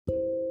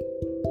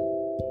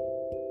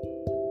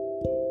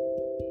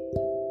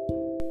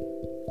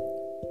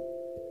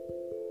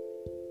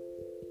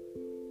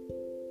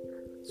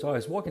So I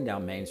was walking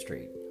down Main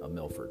Street of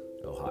Milford,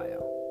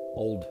 Ohio.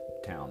 Old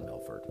town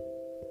Milford,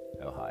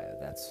 Ohio.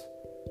 That's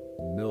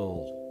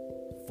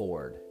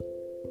Milford,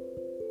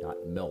 not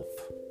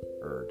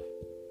Milford.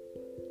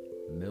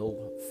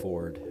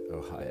 Milford,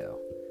 Ohio.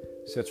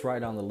 Sits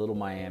right on the Little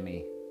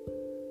Miami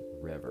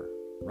River.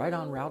 Right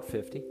on Route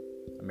 50,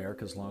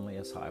 America's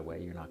loneliest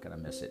highway. You're not going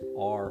to miss it.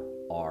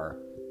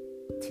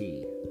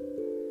 RRT.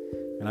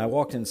 And I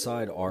walked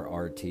inside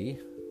RRT,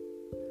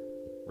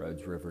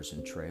 Roads, Rivers,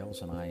 and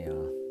Trails, and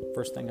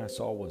first thing I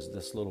saw was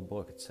this little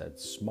book. It said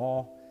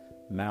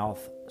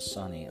Smallmouth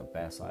Sonny of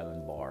Bass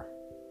Island Bar.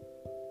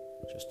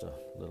 Just a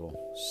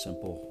little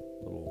simple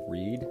little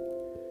read.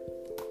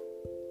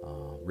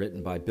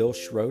 Written by Bill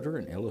Schroeder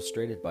and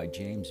illustrated by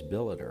James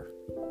Billiter.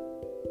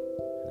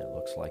 And it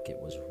looks like it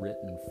was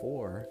written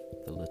for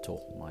the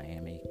Little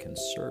Miami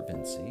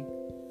Conservancy.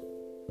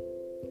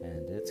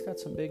 And it's got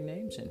some big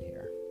names in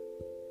here.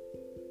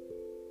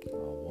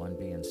 One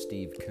being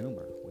Steve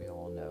Coomer. We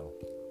all know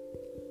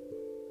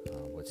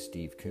what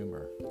Steve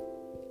Coomer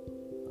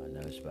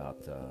knows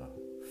about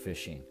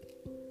fishing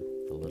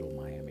the Little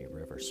Miami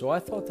River. So I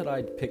thought that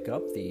I'd pick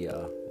up the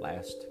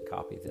last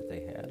copy that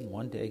they had and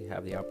one day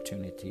have the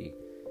opportunity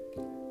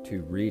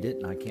to read it.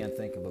 And I can't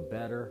think of a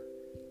better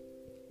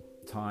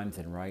time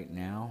than right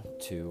now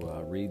to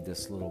read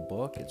this little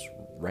book. It's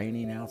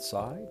raining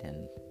outside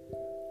and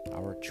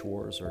our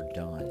chores are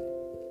done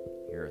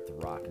here at the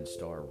Rockin'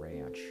 Star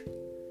Ranch.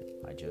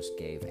 I just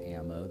gave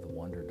Ammo, the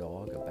wonder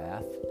dog, a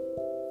bath.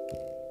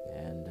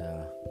 And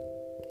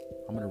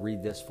I'm going to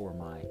read this for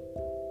my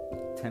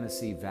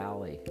Tennessee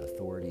Valley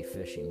Authority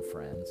fishing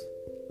friends,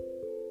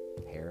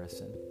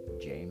 Harrison,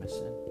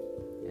 Jameson,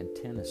 and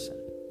Tennyson.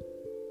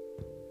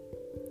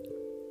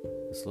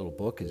 This little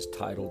book is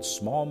titled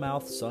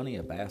Smallmouth Sonny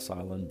of Bass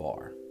Island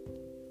Bar.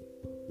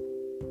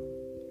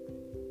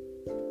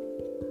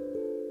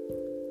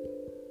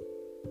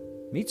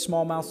 Meet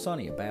Smallmouth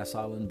Sonny of Bass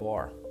Island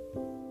Bar.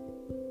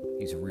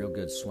 He's a real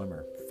good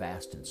swimmer,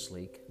 fast and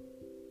sleek,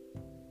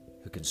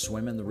 who can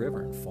swim in the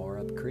river and far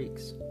up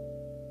creeks.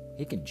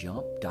 He can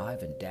jump,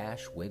 dive, and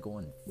dash, wiggle,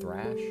 and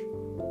thrash.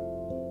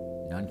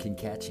 None can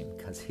catch him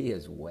because he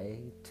is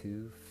way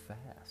too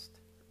fast.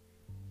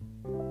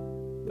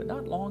 But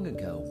not long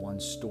ago, one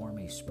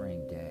stormy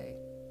spring day,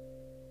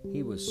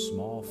 he was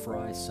Small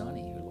Fry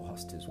Sonny who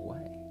lost his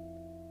way.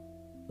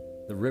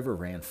 The river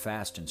ran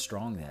fast and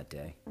strong that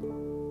day,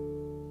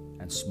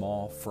 and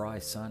Small Fry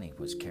Sonny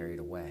was carried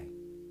away.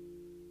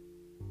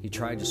 He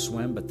tried to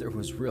swim, but there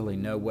was really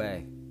no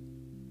way.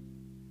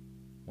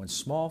 When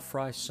Small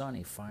Fry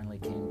Sonny finally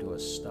came to a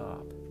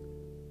stop,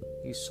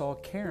 he saw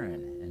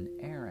Karen and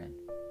Aaron,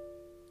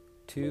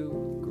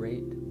 two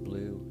great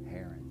blue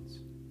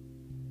herons.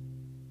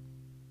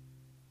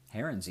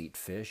 Herons eat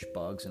fish,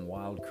 bugs, and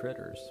wild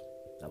critters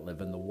that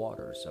live in the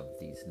waters of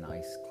these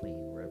nice,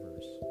 clean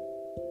rivers.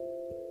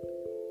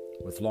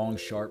 With long,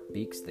 sharp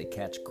beaks, they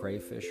catch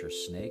crayfish or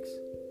snakes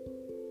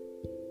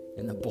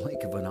in the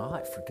blink of an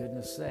eye, for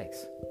goodness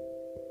sakes.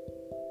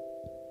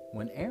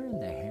 When Aaron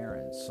the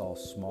heron saw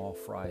Small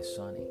Fry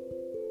Sonny,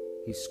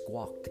 he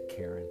squawked to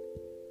Karen,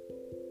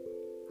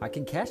 "I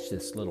can catch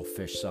this little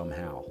fish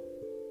somehow,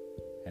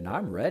 and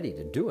I'm ready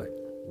to do it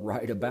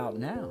right about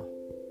now."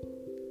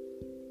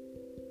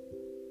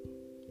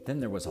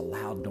 Then there was a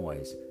loud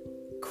noise.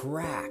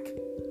 "Crack,"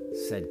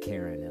 said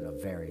Karen in a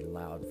very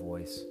loud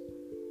voice.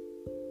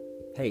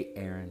 "Hey,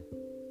 Aaron,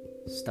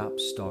 stop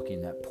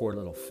stalking that poor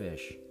little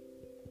fish.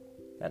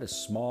 That is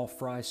Small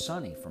Fry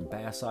Sonny from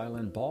Bass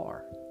Island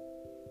Bar.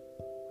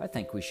 I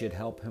think we should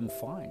help him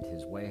find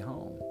his way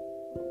home,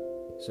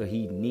 so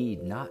he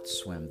need not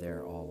swim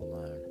there all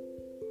alone."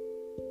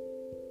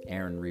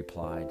 Aaron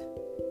replied,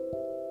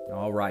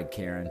 "All right,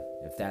 Karen,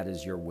 if that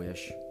is your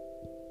wish,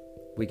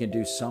 we can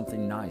do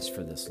something nice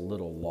for this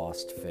little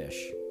lost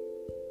fish.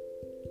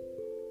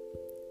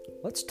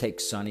 Let's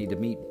take Sonny to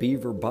meet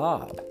Beaver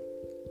Bob,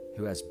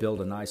 who has built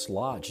a nice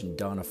lodge and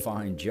done a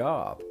fine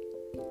job.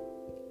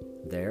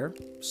 There,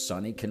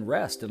 Sonny can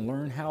rest and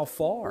learn how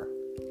far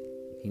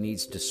he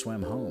needs to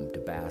swim home to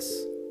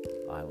Bass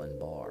Island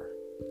Bar."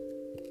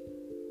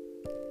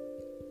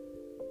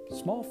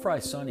 Small Fry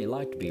Sonny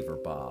liked Beaver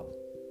Bob,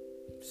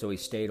 so he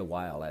stayed a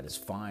while at his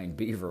fine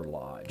beaver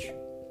lodge,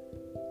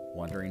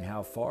 wondering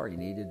how far he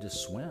needed to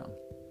swim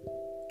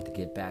to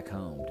get back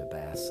home to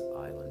Bass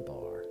Island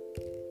Bar.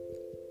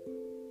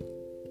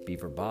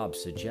 Beaver Bob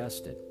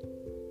suggested,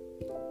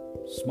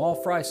 "Small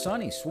Fry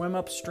Sonny swim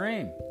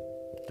upstream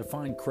to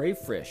find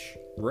crayfish,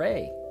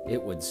 ray,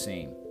 it would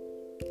seem.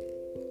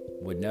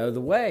 Would know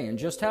the way and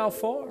just how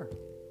far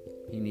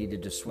he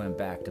needed to swim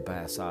back to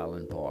Bass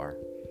Island Bar."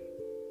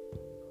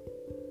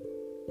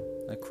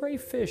 The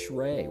crayfish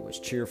Ray was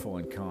cheerful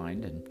and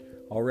kind and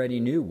already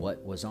knew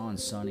what was on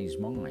Sonny's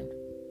mind.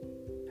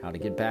 How to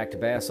get back to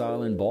Bass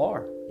Island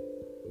Bar,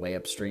 way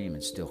upstream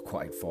and still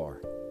quite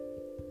far.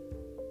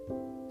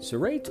 So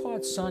Ray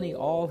taught Sonny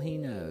all he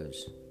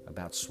knows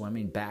about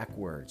swimming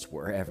backwards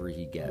wherever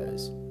he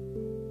goes.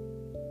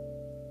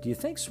 Do you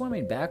think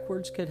swimming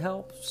backwards could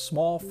help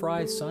Small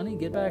Fry Sonny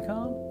get back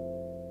home?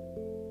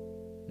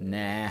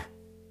 Nah.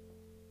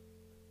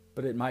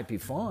 But it might be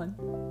fun.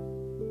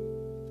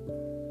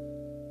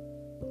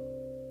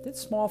 Then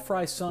Small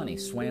Fry Sonny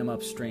swam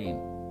upstream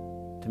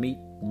to meet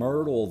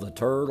Myrtle the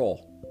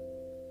turtle.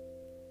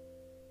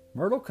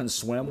 Myrtle can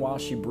swim while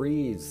she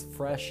breathes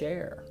fresh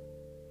air.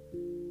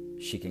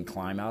 She can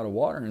climb out of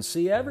water and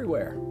see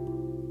everywhere.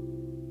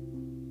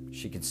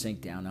 She can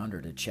sink down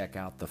under to check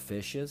out the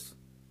fishes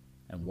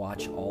and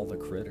watch all the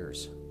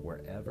critters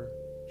wherever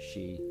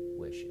she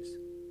wishes.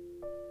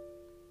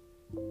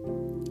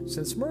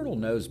 Since Myrtle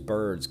knows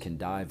birds can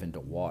dive into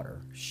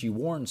water, she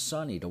warned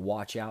Sonny to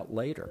watch out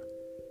later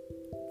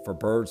for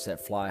birds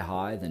that fly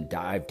high then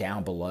dive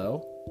down below,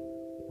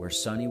 where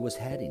Sonny was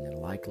heading and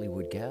likely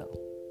would go.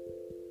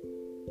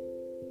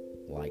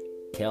 Like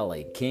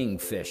Kelly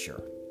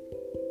Kingfisher.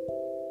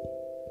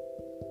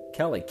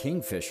 Kelly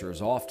Kingfisher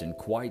is often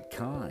quite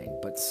kind,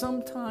 but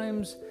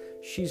sometimes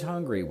she's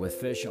hungry with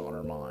fish on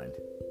her mind.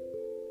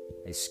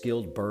 A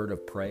skilled bird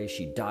of prey,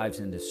 she dives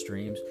into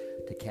streams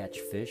to catch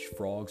fish,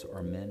 frogs,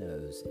 or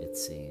minnows, it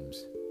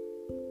seems.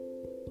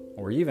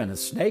 Or even a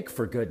snake,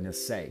 for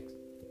goodness sake.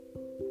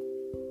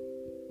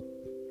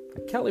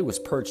 Kelly was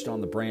perched on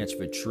the branch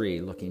of a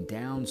tree, looking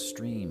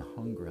downstream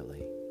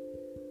hungrily.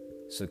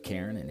 So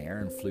Karen and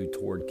Aaron flew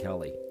toward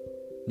Kelly,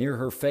 near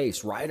her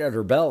face, right at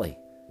her belly,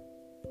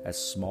 as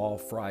Small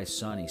Fry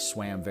Sonny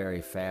swam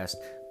very fast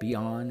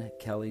beyond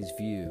Kelly's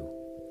view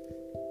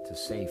to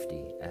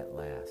safety at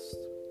last.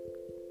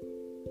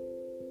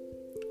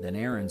 Then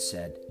Aaron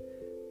said,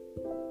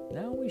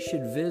 "Now we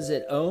should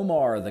visit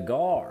Omar the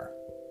Gar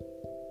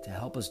to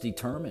help us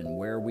determine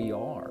where we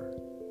are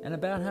and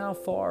about how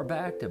far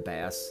back to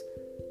Bass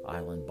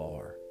Island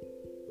Bar."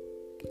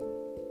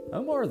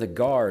 Omar the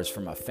Gar is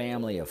from a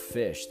family of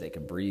fish. They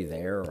can breathe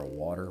air or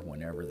water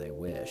whenever they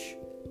wish.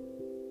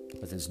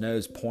 With his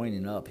nose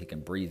pointing up, he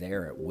can breathe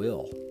air at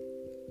will,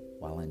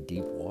 while in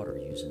deep water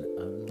using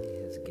only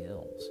his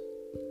gills.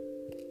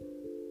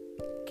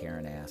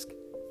 Karen asked,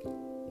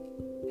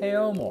 "Hey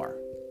Omar,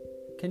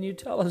 can you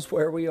tell us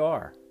where we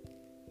are?"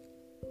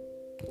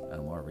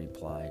 Omar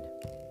replied,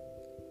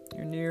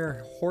 "You're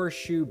near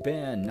Horseshoe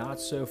Bend,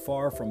 not so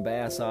far from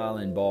Bass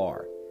Island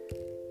Bar.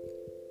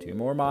 2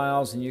 more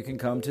miles and you can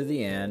come to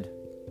the end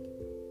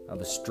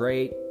of a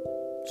straight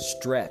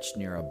stretch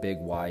near a big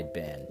wide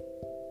bend.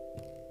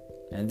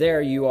 And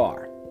there you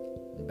are,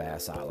 in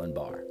Bass Island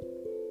Bar."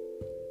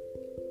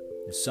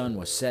 The sun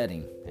was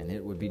setting and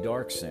it would be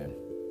dark soon.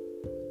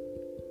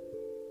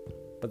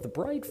 But the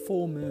bright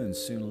full moon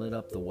soon lit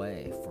up the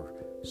way for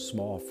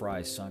Small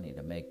Fry Sonny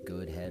to make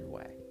good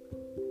headway.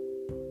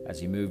 As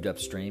he moved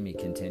upstream, he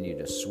continued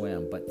to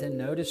swim, but then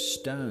noticed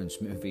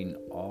stones moving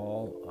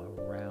all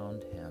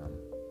around him.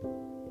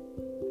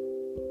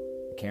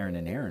 Karen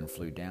and Aaron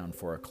flew down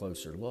for a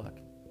closer look.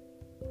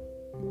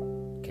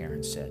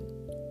 Karen said,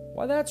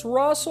 "Why, that's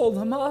Russell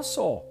the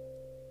Mussel,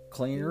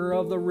 cleaner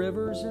of the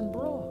rivers and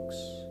brooks."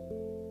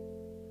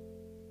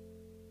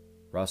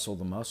 Russell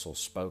the Mussel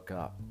spoke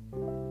up.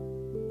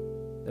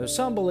 "Though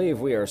some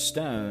believe we are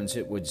stones,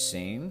 it would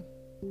seem,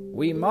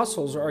 we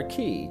mussels are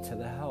key to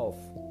the health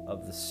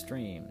of the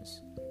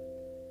streams.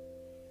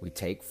 We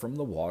take from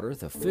the water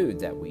the food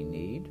that we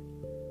need,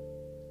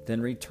 then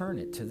return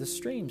it to the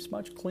streams,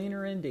 much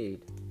cleaner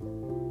indeed."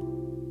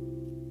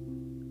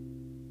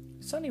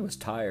 Sonny was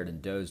tired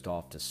and dozed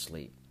off to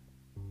sleep.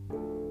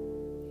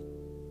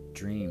 He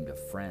dreamed of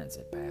friends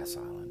at Bass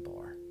Island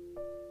Bar.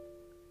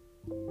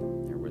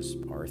 There was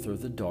Arthur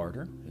the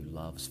Darter, who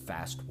loves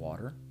fast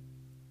water,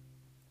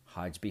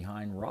 hides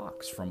behind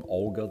rocks from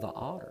Olga the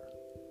Otter.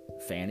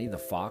 Fanny the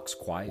Fox,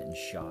 quiet and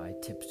shy,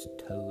 tips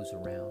toes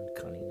around,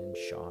 cunning and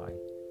shy.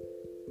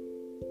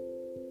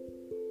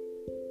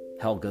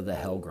 Helga the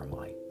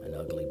Helgramite, an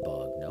ugly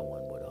bug no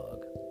one would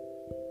hug.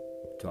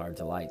 To our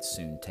delight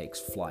soon takes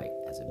flight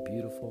as a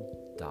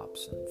beautiful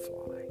Dobson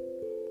fly.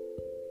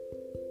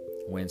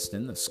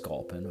 Winston the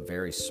Sculpin, a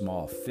very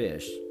small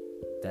fish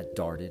that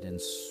darted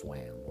and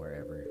swam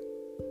wherever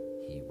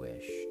he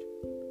wished.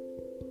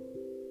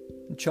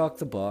 And Chuck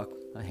the Buck,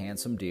 a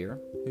handsome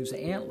deer whose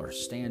antlers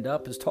stand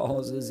up as tall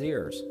as his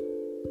ears.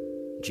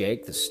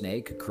 Jake the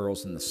Snake, who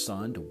curls in the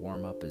sun to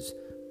warm up his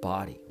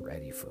body,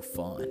 ready for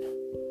fun.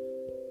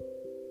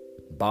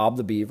 Bob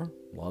the Beaver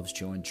loves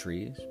chewing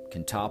trees,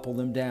 can topple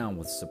them down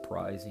with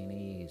surprising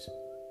ease.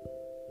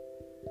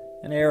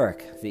 And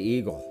Eric the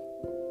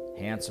Eagle,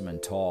 handsome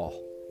and tall,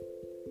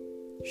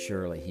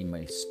 surely he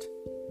must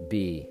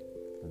be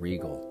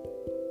regal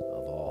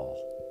of all.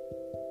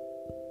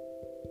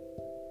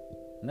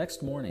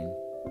 Next morning,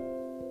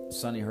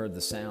 Sonny heard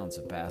the sounds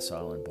of Bass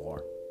Island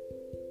Bar,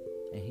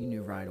 and he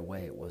knew right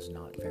away it was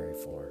not very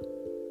far.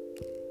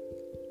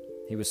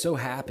 He was so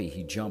happy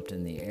he jumped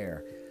in the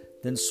air,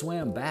 then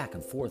swam back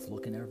and forth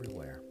looking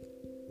everywhere.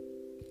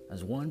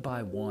 As one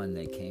by one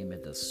they came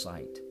into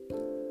sight,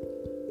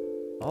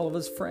 all of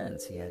his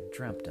friends he had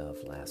dreamt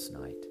of last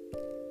night.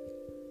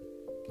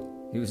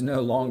 He was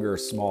no longer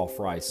Small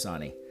Fry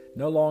Sonny,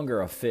 no longer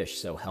a fish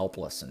so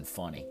helpless and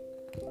funny.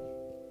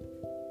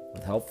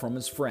 With help from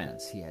his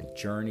friends, he had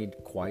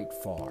journeyed quite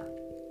far.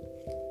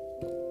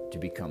 to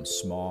become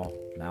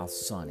Smallmouth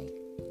Sonny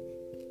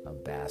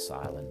of Bass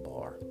Island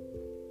Bar.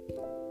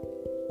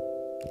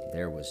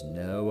 There was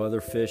no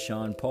other fish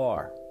on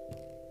par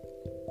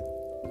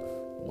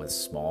with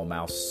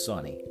Smallmouth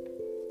Sonny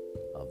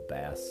of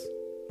Bass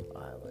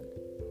Island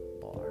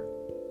Bar.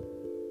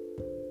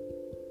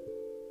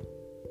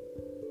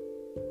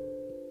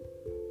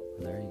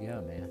 There you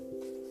go, man.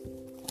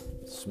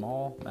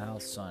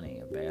 Smallmouth Sonny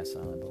of Bass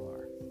Island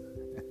Bar.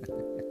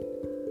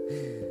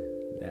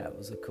 That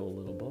was a cool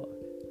little book.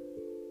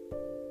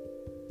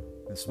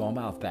 The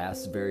smallmouth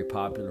bass is a very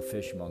popular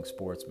fish among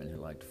sportsmen who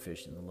like to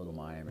fish in the Little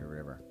Miami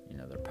River. You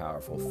know, they're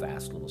powerful,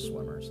 fast little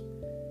swimmers.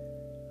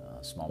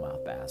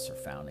 Smallmouth bass are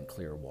found in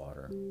clearer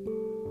water than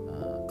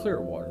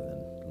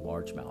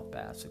largemouth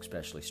bass,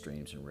 especially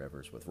streams and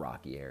rivers with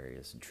rocky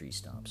areas and tree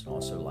stumps, and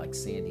also like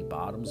sandy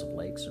bottoms of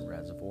lakes and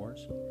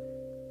reservoirs.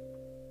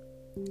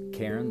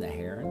 Cairn the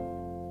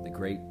heron, the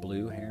great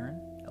blue heron,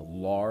 a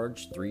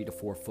large 3 to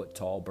 4 foot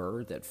tall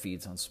bird that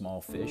feeds on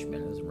small fish,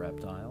 minnows, and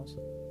reptiles.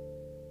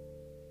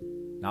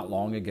 Not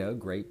long ago,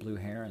 great blue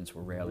herons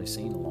were rarely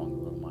seen along the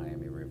Little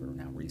Miami River.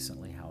 Now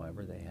recently,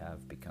 however, they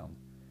have become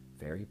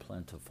very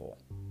plentiful,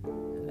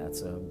 and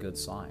that's a good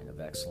sign of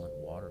excellent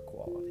water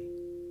quality.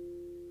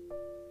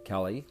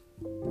 Kelly,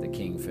 the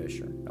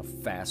kingfisher, a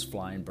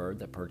fast-flying bird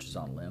that perches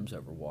on limbs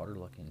over water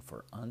looking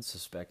for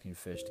unsuspecting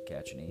fish to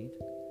catch and eat.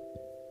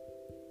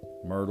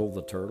 Myrtle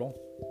the turtle.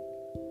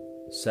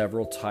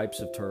 Several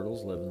types of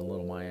turtles live in the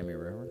Little Miami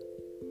River.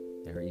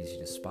 They're easy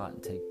to spot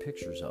and take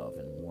pictures of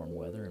in warm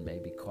weather and may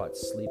be caught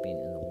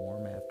sleeping in the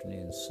warm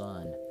afternoon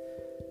sun.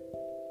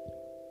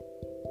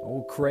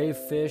 Old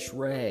crayfish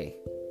ray.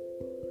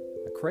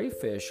 A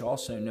crayfish,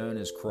 also known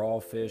as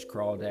crawfish,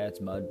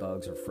 crawdads,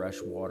 mudbugs, or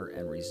freshwater,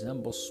 and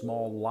resembles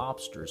small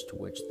lobsters to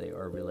which they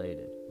are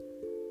related.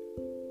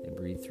 They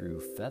breathe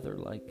through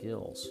feather-like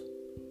gills.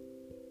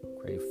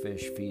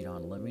 Crayfish feed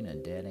on living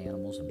and dead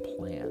animals and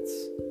plants.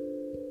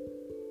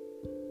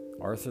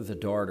 Arthur the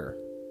darter.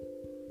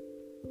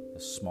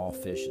 This small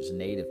fish is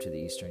native to the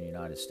eastern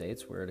United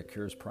States, where it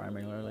occurs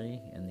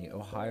primarily in the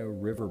Ohio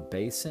River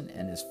Basin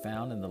and is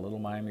found in the Little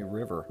Miami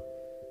River.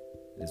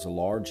 It is a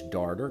large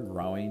darter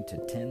growing to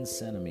 10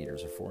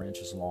 centimeters or 4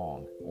 inches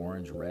long,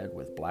 orange-red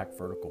with black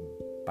vertical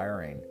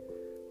barring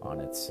on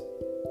its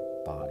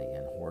body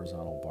and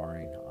horizontal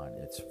barring on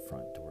its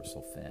front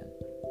dorsal fin.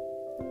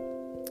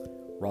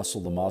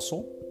 Russell the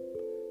mussel.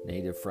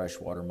 Native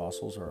freshwater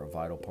mussels are a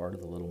vital part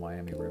of the Little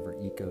Miami River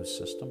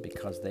ecosystem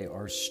because they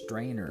are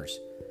strainers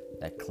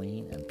that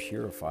clean and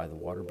purify the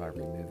water by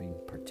removing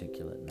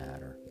particulate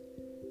matter.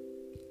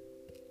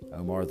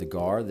 Omar the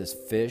gar, this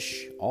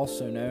fish,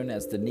 also known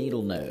as the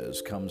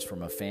needlenose, comes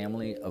from a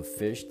family of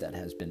fish that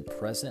has been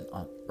present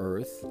on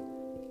Earth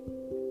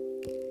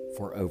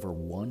for over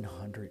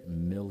 100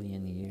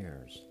 million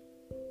years.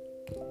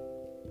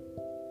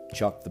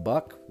 Chuck the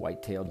buck,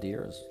 white-tailed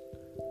deers,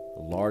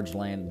 large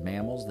land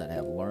mammals that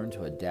have learned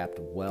to adapt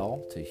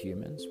well to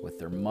humans with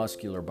their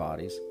muscular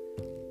bodies,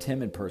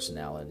 timid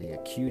personality,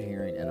 acute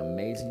hearing, and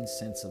amazing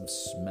sense of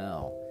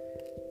smell.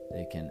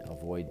 They can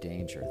avoid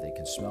danger. They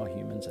can smell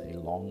humans a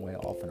long way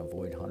off and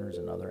avoid hunters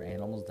and other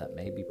animals that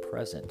may be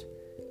present,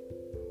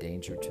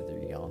 danger to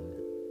their young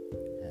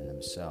and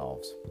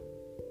themselves.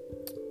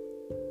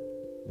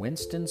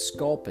 Winston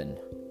sculpin.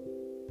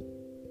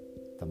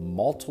 The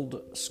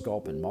mottled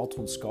sculpin.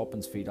 Mottled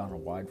sculpins feed on a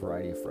wide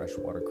variety of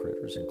freshwater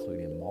critters,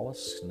 including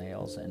mollusks,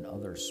 snails, and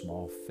other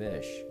small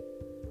fish.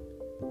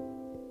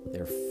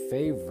 Their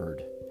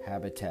favored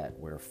habitat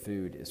where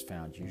food is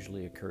found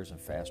usually occurs in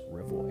fast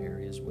river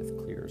areas with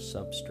clear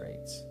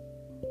substrates.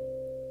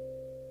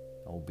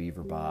 Old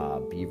beaver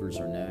bob. Beavers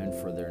are known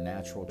for their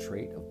natural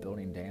trait of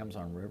building dams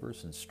on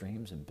rivers and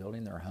streams and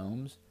building their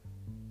homes,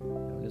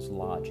 known as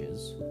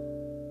lodges,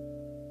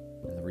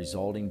 in the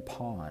resulting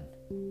pond.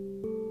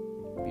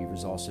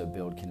 Beavers also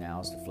build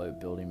canals to float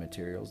building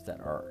materials that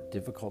are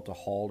difficult to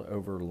haul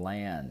over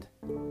land,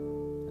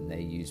 and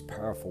they use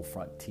powerful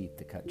front teeth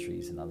to cut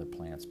trees and other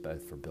plants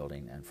both for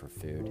building and for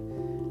food.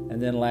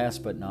 And then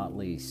last but not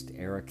least,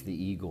 Eric the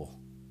eagle.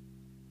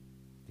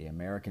 The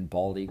American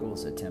bald eagle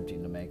is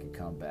attempting to make a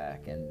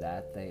comeback, and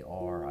that they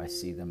are. I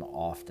see them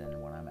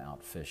often when I'm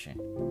out fishing.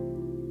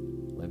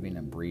 Living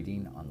and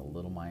breeding on the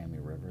Little Miami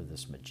River,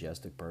 this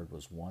majestic bird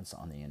was once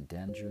on the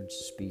endangered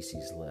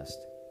species list.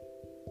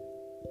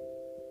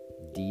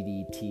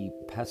 DDT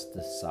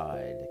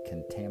pesticide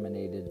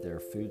contaminated their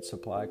food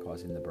supply,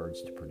 causing the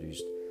birds to produce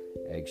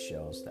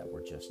eggshells that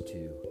were just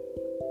too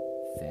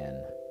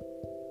thin.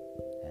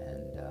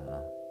 And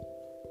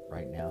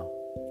right now,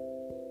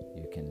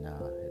 you can.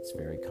 It's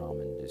very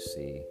common to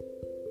see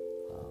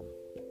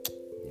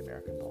the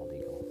American bald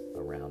eagle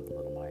around the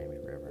Little Miami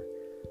River.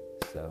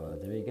 So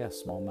there you go,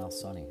 Smallmouth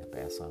Sonny at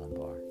Bass Island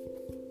Bar.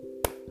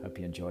 Hope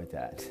you enjoyed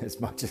that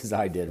as much as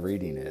I did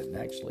reading it. And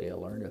actually, I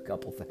learned a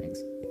couple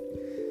things.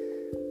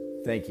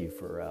 Thank you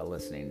for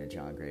listening to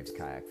John Graves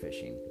Kayak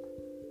Fishing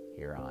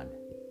here on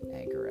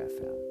Anchor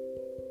FM.